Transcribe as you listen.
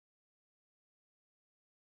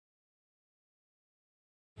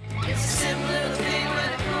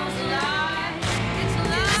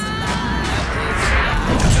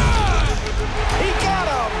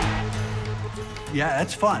Yeah,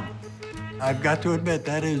 that's fun. I've got to admit,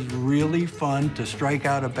 that is really fun to strike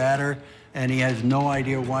out a batter, and he has no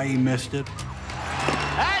idea why he missed it.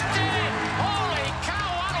 That's it! Holy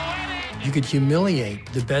cow, what a winning! You could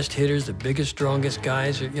humiliate the best hitters, the biggest, strongest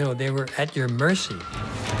guys. You know, they were at your mercy.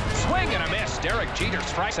 Swing and a miss. Derek Jeter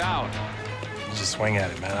strikes out. You just swing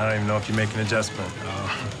at it, man. I don't even know if you make an adjustment.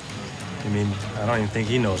 I mean, I don't even think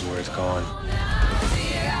he knows where it's going.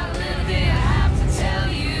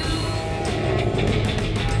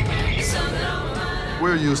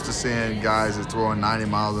 We're used to seeing guys that throwing 90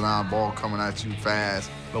 miles an hour ball coming at you fast.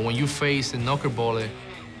 But when you face a knuckleball,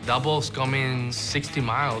 that ball's coming 60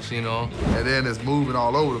 miles, you know? And then it's moving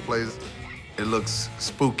all over the place. It looks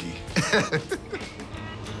spooky.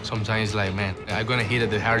 Sometimes it's like, man, I'm gonna hit it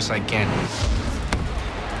the hardest I can.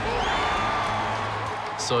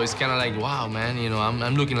 So it's kind of like, wow, man, you know,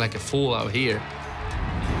 I'm looking like a fool out here.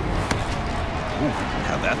 Ooh,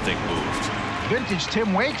 how that thing moved. Vintage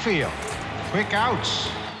Tim Wakefield. Quick outs.